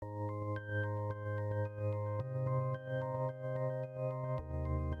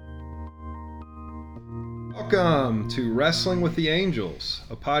Welcome to Wrestling with the Angels,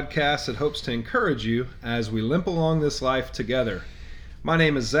 a podcast that hopes to encourage you as we limp along this life together. My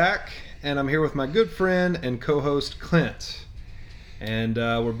name is Zach, and I'm here with my good friend and co-host Clint. And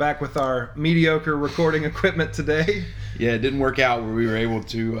we're back with our mediocre recording equipment today. Yeah, it didn't work out where we were able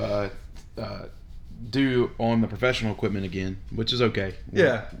to do on the professional equipment again, which is okay.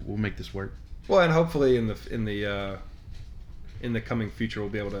 We'll make this work. Well, and hopefully in the coming future,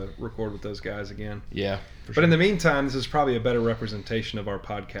 we'll be able to record with those guys again. Yeah, for sure. But in the meantime, this is probably a better representation of our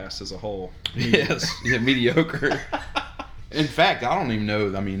podcast as a whole. Yes, yeah, mediocre. In fact, I don't even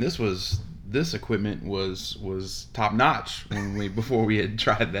know. I mean, this equipment was top notch before we had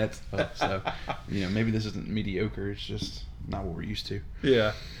tried that stuff. So, maybe this isn't mediocre. It's just not what we're used to.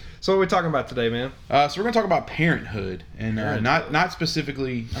 Yeah. So what are we talking about today, man? So we're going to talk about parenthood, and not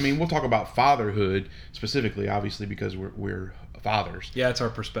specifically. I mean, we'll talk about fatherhood specifically, obviously, because we're fathers. Yeah, it's our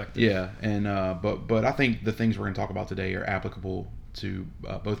perspective. Yeah, and but I think the things we're going to talk about today are applicable to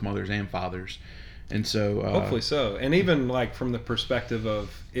both mothers and fathers, and so hopefully so. And even like from the perspective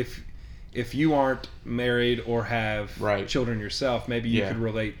of if you aren't married or have children yourself, maybe you could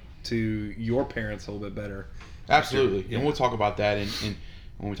relate to your parents a little bit better. Absolutely, and we'll talk about that and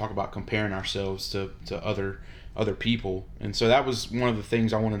when we talk about comparing ourselves to other people. And so that was one of the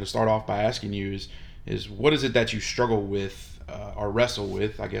things I wanted to start off by asking you is what is it that you struggle with or wrestle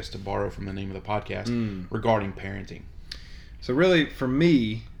with, I guess, to borrow from the name of the podcast, regarding parenting? So really, for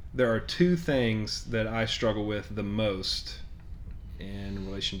me, there are two things that I struggle with the most in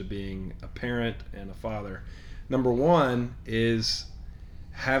relation to being a parent and a father. Number one is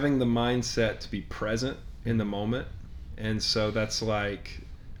having the mindset to be present in the moment. And so that's like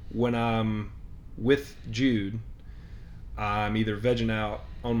when I'm with Jude, I'm either vegging out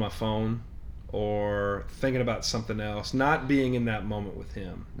on my phone or thinking about something else, not being in that moment with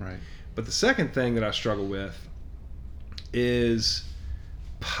him. Right. But the second thing that I struggle with is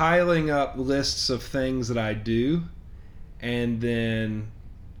piling up lists of things that I do and then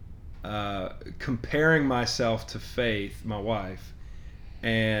comparing myself to Faith, my wife,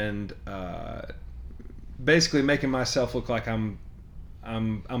 and basically making myself look like I'm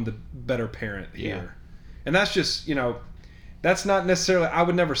the better parent here. Yeah. And that's just, that's not necessarily, I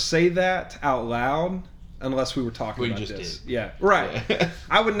would never say that out loud unless we were talking about just this. did. Yeah, right. Yeah.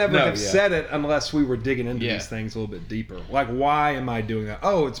 I would never have said it unless we were digging into Yeah. these things a little bit deeper. Like, why am I doing that?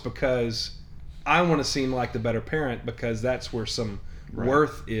 Oh, it's because I want to seem like the better parent because that's where some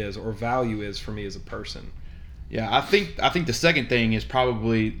worth is or value is for me as a person. Yeah, I think the second thing is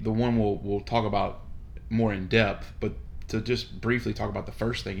probably the one we'll talk about more in depth, but to just briefly talk about the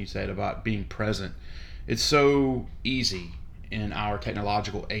first thing you said about being present. It's so easy in our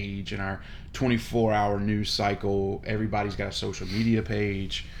technological age, in our 24-hour news cycle. Everybody's got a social media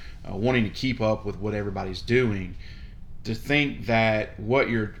page, wanting to keep up with what everybody's doing, to think that what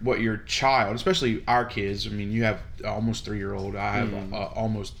your child, especially our kids, I mean, you have almost 3-year-old, I have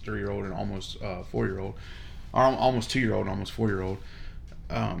almost 3-year-old and almost 4-year-old, or almost 2-year-old and almost 4-year-old.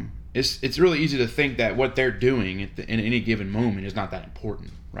 It's really easy to think that what they're doing in any given moment is not that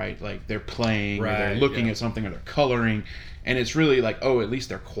important, right? Like they're playing, or they're looking at something, or they're coloring, and it's really like, oh, at least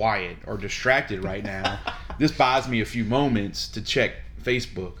they're quiet or distracted right now. This buys me a few moments to check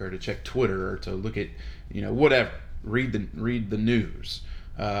Facebook or to check Twitter or to look at, whatever, read the news,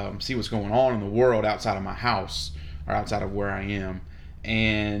 see what's going on in the world outside of my house or outside of where I am,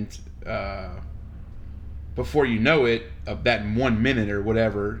 and before you know it, that 1 minute or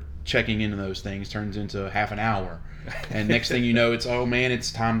whatever checking into those things turns into half an hour, and next thing you know, it's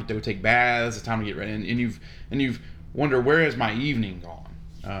it's time to go take baths, it's time to get ready, and you've wonder, where has my evening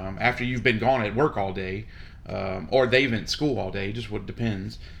gone, after you've been gone at work all day, or they've been at school all day, just what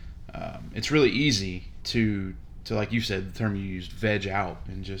depends. It's really easy to like you said, the term you used, veg out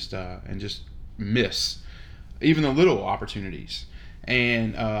and just miss even the little opportunities.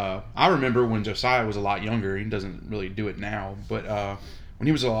 And I remember when Josiah was a lot younger. He doesn't really do it now, but when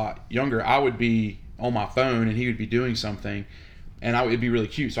he was a lot younger, I would be on my phone and he would be doing something, and it'd be really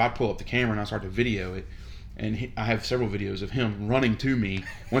cute. So I'd pull up the camera and I'd start to video it. And I have several videos of him running to me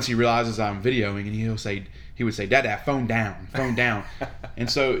once he realizes I'm videoing, and he would say, "Dad, phone down."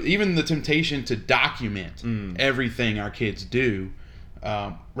 And so even the temptation to document everything our kids do,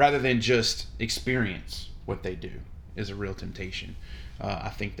 rather than just experience what they do, is a real temptation. I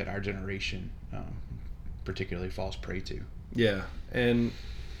think that our generation particularly falls prey to. Yeah, and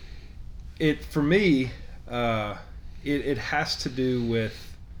for me, it has to do with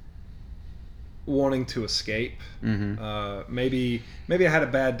wanting to escape. Maybe I had a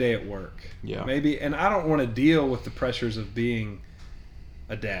bad day at work. Yeah. And I don't want to deal with the pressures of being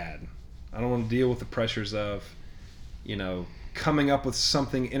a dad. I don't want to deal with the pressures of, coming up with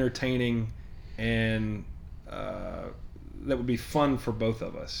something entertaining and that would be fun for both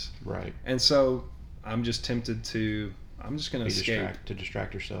of us. Right. And so I'm just tempted to. I'm just going to escape.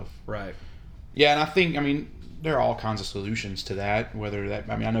 Distract yourself. Right. Yeah, and I think, there are all kinds of solutions to that. Whether that,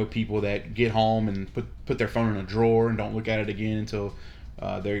 I know people that get home and put their phone in a drawer and don't look at it again until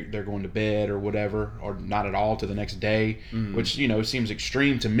they're going to bed or whatever, or not at all to the next day, which seems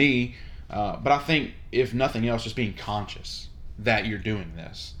extreme to me. But I think if nothing else, just being conscious that you're doing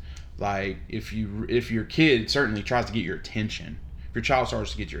this. Like if your kid certainly tries to get your attention, if your child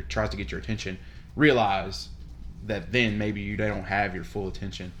tries to get your attention, realize that then maybe they don't have your full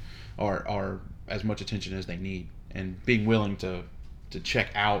attention or as much attention as they need, and being willing to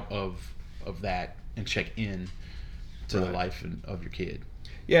check out of that and check in to the life of your kid.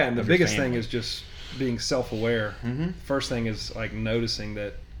 Yeah, and the biggest thing is just being self-aware. Mm-hmm. First thing is like noticing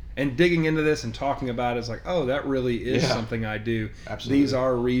that and digging into this and talking about it is like, oh, that really is something I do. Absolutely. These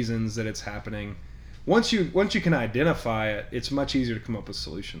are reasons that it's happening. Once you can identify it, it's much easier to come up with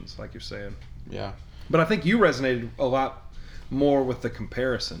solutions, like you're saying. Yeah. But I think you resonated a lot more with the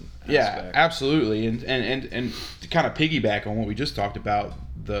comparison aspect. Yeah, absolutely. And to kind of piggyback on what we just talked about,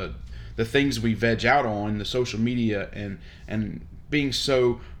 the things we veg out on, the social media and being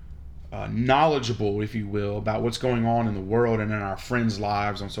so knowledgeable, if you will, about what's going on in the world and in our friends'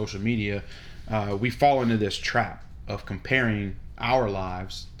 lives on social media, we fall into this trap of comparing our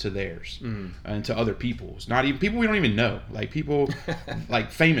lives to theirs and to other people's. Not even people we don't even know, like people,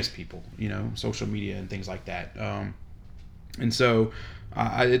 like famous people, social media and things like that. And so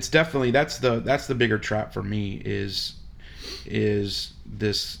it's definitely that's the bigger trap for me is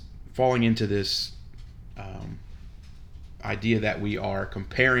this falling into this idea that we are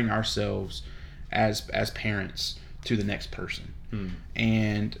comparing ourselves as parents to the next person,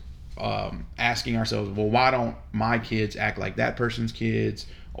 and asking ourselves, well, why don't my kids act like that person's kids,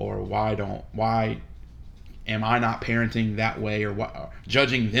 or why am I not parenting that way, or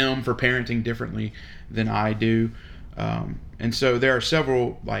judging them for parenting differently than I do. And so there are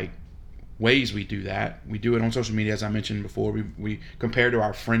several ways we do that. We do it on social media, as I mentioned before. We compare to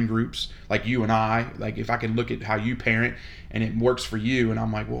our friend groups, like you and I. Like if I can look at how you parent and it works for you, and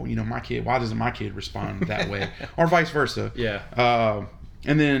I'm like, well, my kid, why doesn't my kid respond that way, or vice versa? Yeah.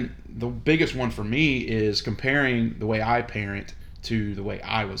 And then the biggest one for me is comparing the way I parent to the way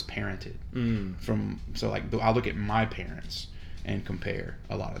I was parented. I look at my parents and compare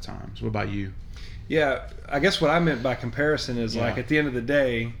a lot of times. What about you? Yeah, I guess what I meant by comparison is like at the end of the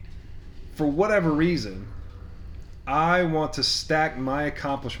day, for whatever reason, I want to stack my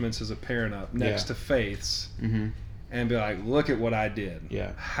accomplishments as a parent up next to Faith's and be like, look at what I did.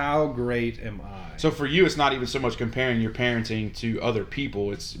 Yeah. How great am I? So for you, it's not even so much comparing your parenting to other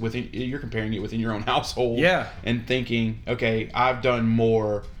people. It's you're comparing it within your own household. Yeah. And thinking, okay, I've done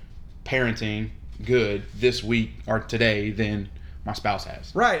more parenting good this week or today than my spouse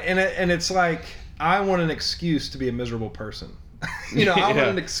has. Right. And it's like, I want an excuse to be a miserable person. I want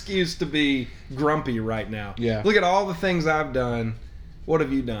an excuse to be grumpy right now. Yeah. Look at all the things I've done. What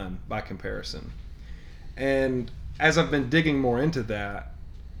have you done by comparison? And as I've been digging more into that,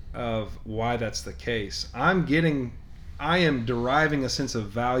 of why that's the case, I am deriving a sense of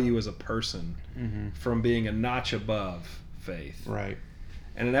value as a person from being a notch above Faith. Right.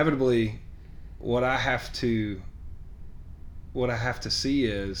 And inevitably, what I have to see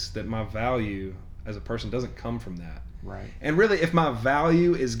is that my value as a person doesn't come from that. Right. And really, if my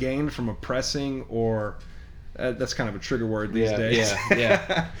value is gained from oppressing, or that's kind of a trigger word these days.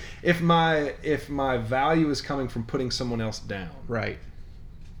 Yeah. If my value is coming from putting someone else down, Right.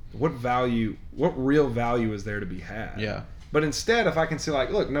 What real value is there to be had? Yeah. But instead, if I can see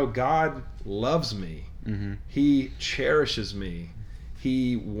look, no, God loves me. He cherishes me.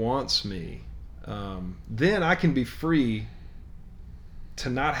 He wants me. Then I can be free to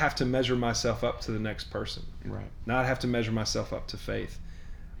not have to measure myself up to the next person. Right. Not have to measure myself up to Faith.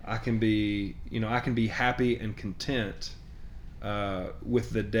 I can be happy and content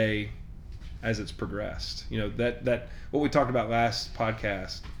with the day as it's progressed. That what we talked about last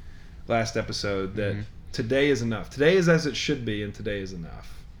episode, that today is enough. Today is as it should be, and today is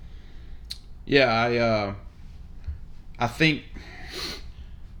enough. Yeah, I think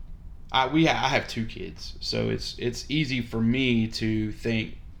I have 2 kids, so it's easy for me to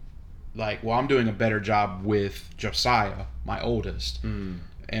think well, I'm doing a better job with Josiah, my oldest,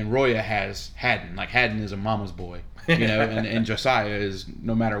 and Roya has Haddon. Haddon is a mama's boy, and Josiah is,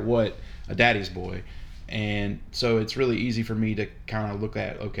 no matter what, a daddy's boy. And so it's really easy for me to kind of look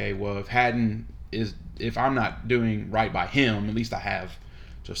at, okay, well, if I'm not doing right by him, at least I have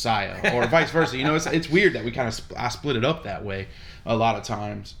Josiah, or vice versa. You know, it's weird that we kind of I split it up that way a lot of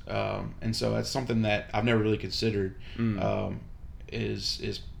times, and so that's something that I've never really considered.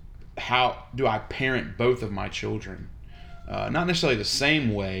 Is how do I parent both of my children? Not necessarily the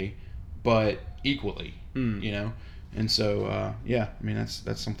same way, but equally. You know, and so yeah, I mean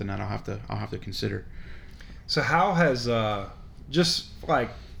that's something that I'll have to consider. So how has just like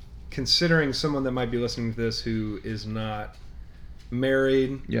considering someone that might be listening to this who is not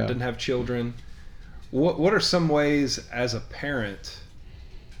married, doesn't have children, what are some ways as a parent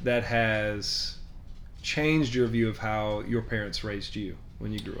that has changed your view of how your parents raised you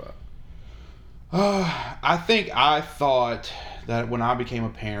when you grew up? I think I thought that when I became a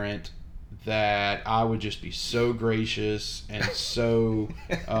parent that I would just be so gracious and so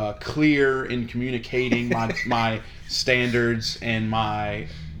clear in communicating my standards and my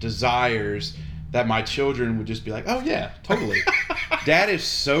desires that my children would just be like, oh yeah, totally. Dad is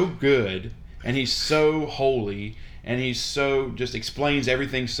so good and he's so holy and he's so just explains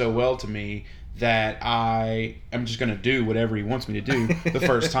everything so well to me that I am just going to do whatever he wants me to do the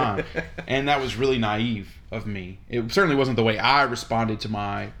first time. And that was really naive of me. It certainly wasn't the way I responded to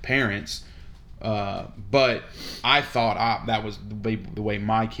my parents, but I thought that was the way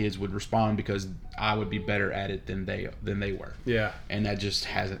my kids would respond because I would be better at it than they were. Yeah. And that just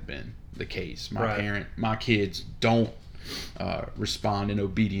hasn't been the case. My kids don't respond in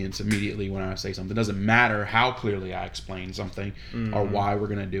obedience immediately when I say something. It doesn't matter how clearly I explain something or why we're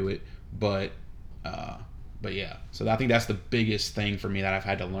going to do it, but yeah. So I think that's the biggest thing for me that I've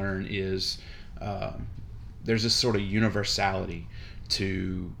had to learn is there's this sort of universality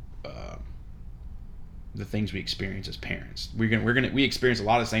to the things we experience as parents. We experience a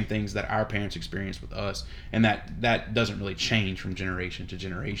lot of the same things that our parents experienced with us, and that doesn't really change from generation to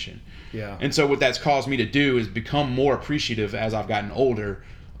generation. Yeah. And so what that's caused me to do is become more appreciative as I've gotten older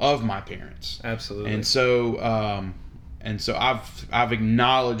of my parents. Absolutely. And so I've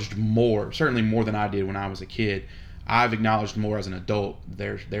acknowledged more, certainly more than I did when I was a kid. I've acknowledged more as an adult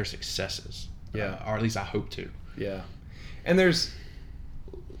their successes. Yeah. Or at least I hope to. Yeah. And there's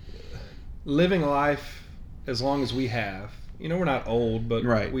living life as long as we have. You know, we're not old, but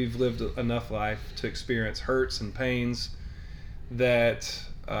we've lived enough life to experience hurts and pains that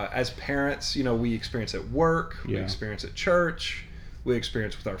as parents, you know, we experience at work, we experience at church, we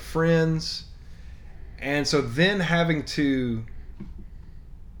experience with our friends. And so then having to,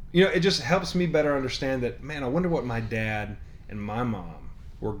 you know, it just helps me better understand that, man, I wonder what my dad and my mom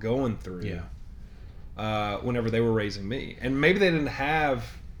were going through whenever they were raising me. And maybe they didn't have,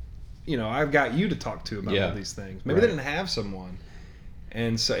 you know, I've got you to talk to about all these things. Maybe they didn't have someone.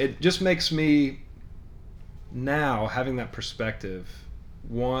 And so it just makes me now, having that perspective,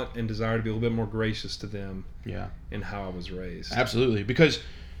 want and desire to be a little bit more gracious to them in how I was raised. Absolutely. Because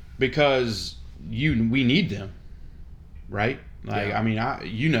we need them, right? Like, I mean,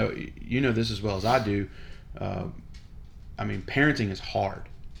 you know this as well as I do. I mean, parenting is hard.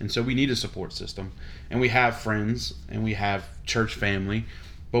 And so we need a support system. And we have friends and we have church family,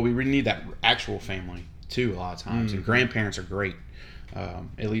 but we really need that actual family too a lot of times. And grandparents are great,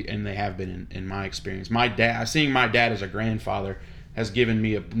 at least, and they have been in my experience. Seeing my dad as a grandfather has given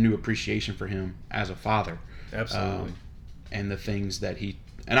me a new appreciation for him as a father. Absolutely. And the things that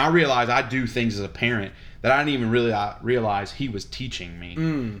and I realize I do things as a parent that I didn't even really realize he was teaching me,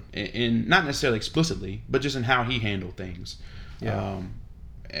 in not necessarily explicitly, but just in how he handled things. Yeah.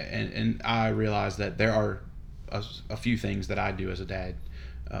 And I realized that there are a few things that I do as a dad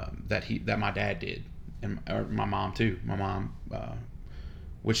that my dad did, and or my mom too. My mom,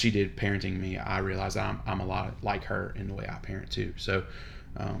 what she did parenting me, I realized I'm a lot like her in the way I parent too. So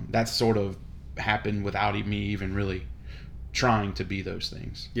that's sort of happened without me even really trying to be those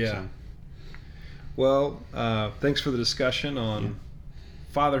things. Yeah. So. Well, thanks for the discussion on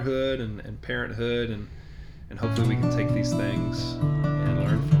fatherhood and parenthood, and hopefully we can take these things and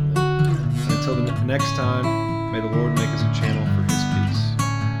learn from them. And until the next time, may the Lord make us a channel for